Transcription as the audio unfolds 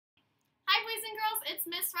and girls, it's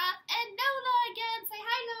Miss Roth and Lola again. Say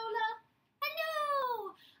hi, Lola.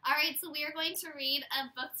 Hello. All right, so we are going to read a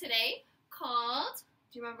book today called,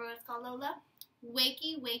 do you remember what it's called, Lola?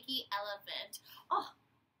 Wakey, Wakey Elephant. Oh,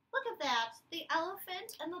 look at that. The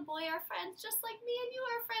elephant and the boy are friends, just like me and you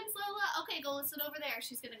are friends, Lola. Okay, go listen over there.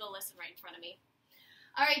 She's going to go listen right in front of me.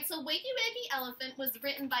 All right, so Wakey, Wakey Elephant was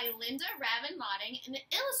written by Linda Lodding and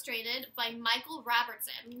illustrated by Michael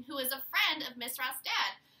Robertson, who is a friend of Miss Roth's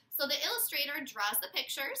dad. So the illustrator draws the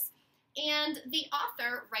pictures, and the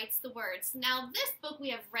author writes the words. Now, this book we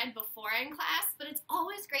have read before in class, but it's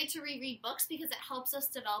always great to reread books because it helps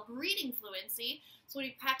us develop reading fluency. So when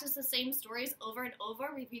we practice the same stories over and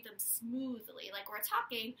over, we read them smoothly, like we're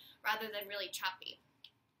talking, rather than really choppy.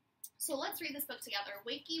 So let's read this book together,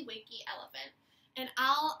 Wakey, Wakey Elephant. And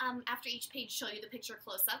I'll, after each page, show you the picture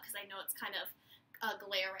close up because I know it's kind of a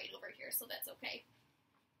glare right over here, so that's okay.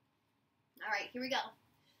 All right, here we go.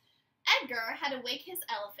 Edgar had to wake his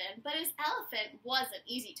elephant, but his elephant wasn't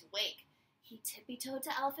easy to wake. He tippy-toed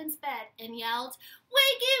to Elephant's bed and yelled,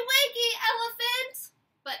 "Wakey, wakey, Elephant!"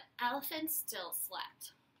 But Elephant still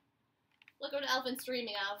slept. Look what Elephant's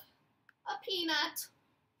dreaming of. A peanut.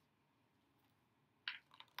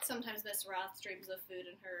 Sometimes Miss Roth dreams of food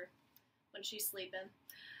in her when she's sleeping.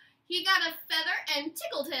 He got a feather and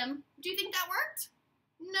tickled him. Do you think that worked?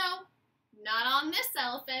 No, not on this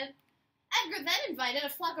elephant. Edgar then invited a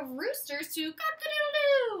flock of roosters to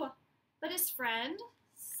cock-a-doodle-doo, but his friend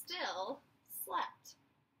still slept.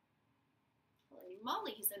 Holy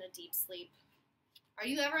moly, he's in a deep sleep. Are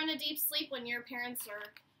you ever in a deep sleep when your parents or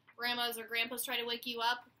grandmas or grandpas try to wake you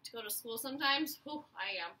up to go to school sometimes? Whew,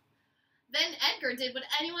 I am. Then Edgar did what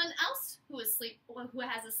anyone else who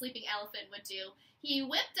has a sleeping elephant would do. He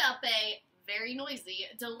whipped up a very noisy,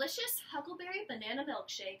 delicious huckleberry banana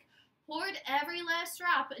milkshake, poured every last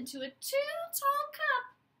drop into a too-tall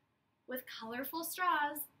cup with colorful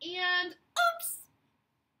straws, and oops!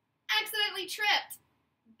 Accidentally tripped.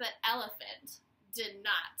 But Elephant did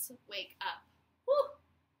not wake up. Whew!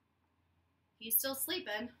 He's still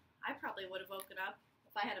sleeping. I probably would have woken up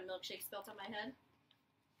if I had a milkshake spilt on my head.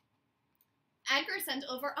 Edgar sent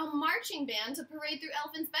over a marching band to parade through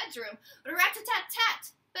Elephant's bedroom.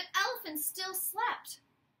 Rat-a-tat-tat! But Elephant still slept.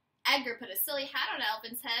 Edgar put a silly hat on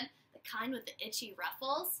Elephant's head, the kind with the itchy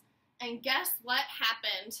ruffles. And guess what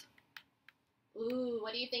happened? Ooh,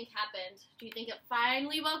 what do you think happened? Do you think it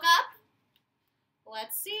finally woke up?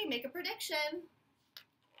 Let's see, make a prediction.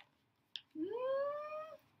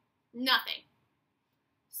 Nothing.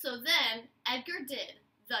 So then Edgar did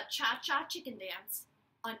the cha-cha chicken dance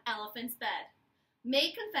on Elephant's bed,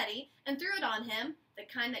 made confetti and threw it on him, the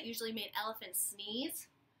kind that usually made elephants sneeze,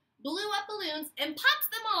 blew up balloons and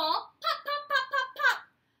popped them all, pop, pop, pop, pop, pop.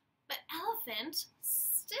 But Elephant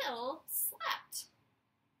still slept.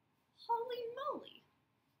 Holy moly.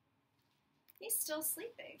 He's still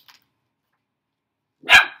sleeping.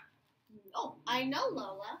 Oh, I know,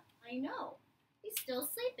 Lola. I know. He's still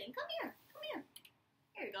sleeping. Come here. Come here.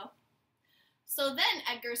 Here you go. So then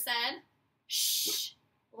Edgar said, "Shh.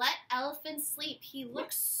 Let Elephant sleep. He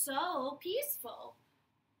looks so peaceful."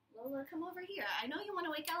 Lola, come over here. I know you want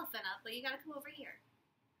to wake Elephant up, but you gotta come over here.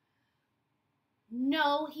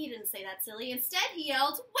 No, he didn't say that, silly. Instead, he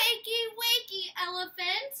yelled, "Wakey, wakey,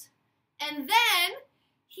 Elephant!" And then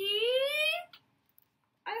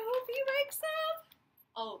I hope he wakes up.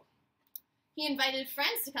 Oh, he invited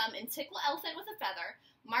friends to come and tickle Elephant with a feather,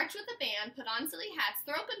 march with a band, put on silly hats,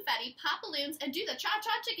 throw confetti, pop balloons, and do the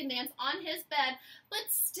cha-cha chicken dance on his bed,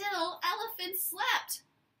 but still Elephant slept.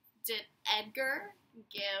 Did Edgar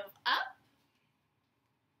give up?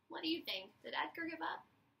 What do you think? Did Edgar give up?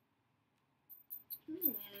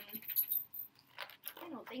 I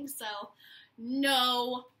don't think so.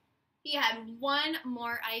 No. He had one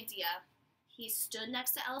more idea. He stood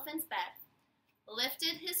next to Elephant's bed,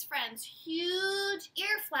 lifted his friend's huge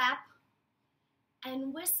ear flap,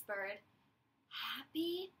 and whispered,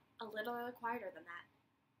 "Happy," a little quieter than that.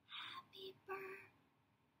 "Happy birth,"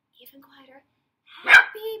 even quieter.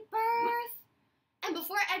 "Happy birth." And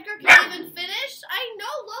before Edgar could even finish, I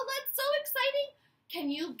know, Lola, it's so exciting. Can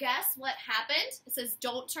you guess what happened? It says,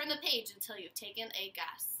 don't turn the page until you've taken a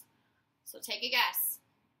guess. So take a guess.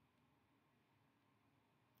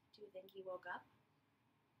 Do you think he woke up?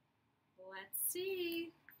 Let's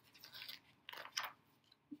see.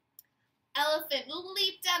 Elephant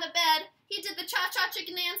leaped out of bed. He did the cha-cha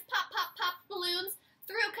chicken dance, pop, pop, pop balloons,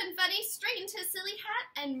 threw confetti, straightened his silly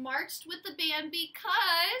hat, and marched with the band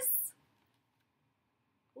because...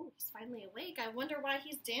 Oh, he's finally awake. I wonder why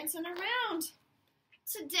he's dancing around.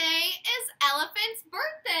 Today is Elephant's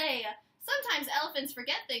birthday. Sometimes elephants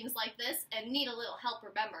forget things like this and need a little help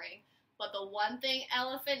remembering. But the one thing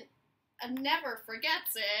Elephant never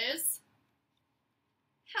forgets is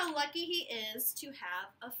how lucky he is to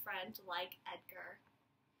have a friend like Edgar.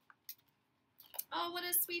 Oh, what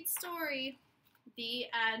a sweet story. The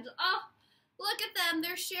end. Oh, look at them.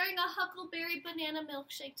 They're sharing a huckleberry banana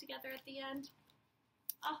milkshake together at the end.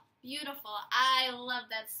 Oh, beautiful. I love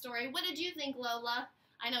that story. What did you think, Lola?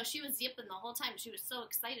 I know she was yipping the whole time. She was so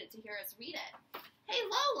excited to hear us read it. Hey,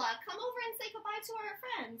 Lola, come over and say goodbye to our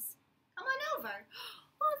friends. Come on over.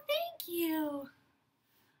 Oh, thank you.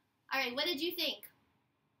 All right, what did you think?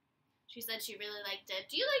 She said she really liked it.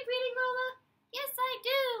 Do you like reading, Lola? Yes, I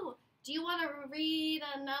do. Do you want to read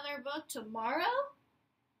another book tomorrow?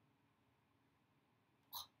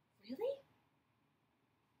 Really?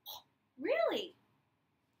 Really?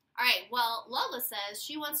 All right, well, Lola says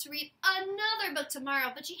she wants to read another book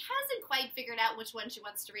tomorrow, but she hasn't quite figured out which one she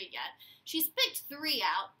wants to read yet. She's picked 3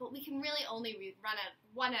 out, but we can really only run it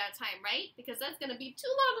one at a time, right? Because that's going to be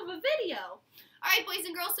too long of a video. All right, boys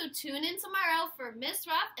and girls, so tune in tomorrow for Miss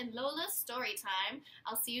Roth and Lola's story time.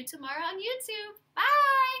 I'll see you tomorrow on YouTube.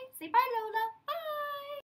 Bye! Say bye, Lola.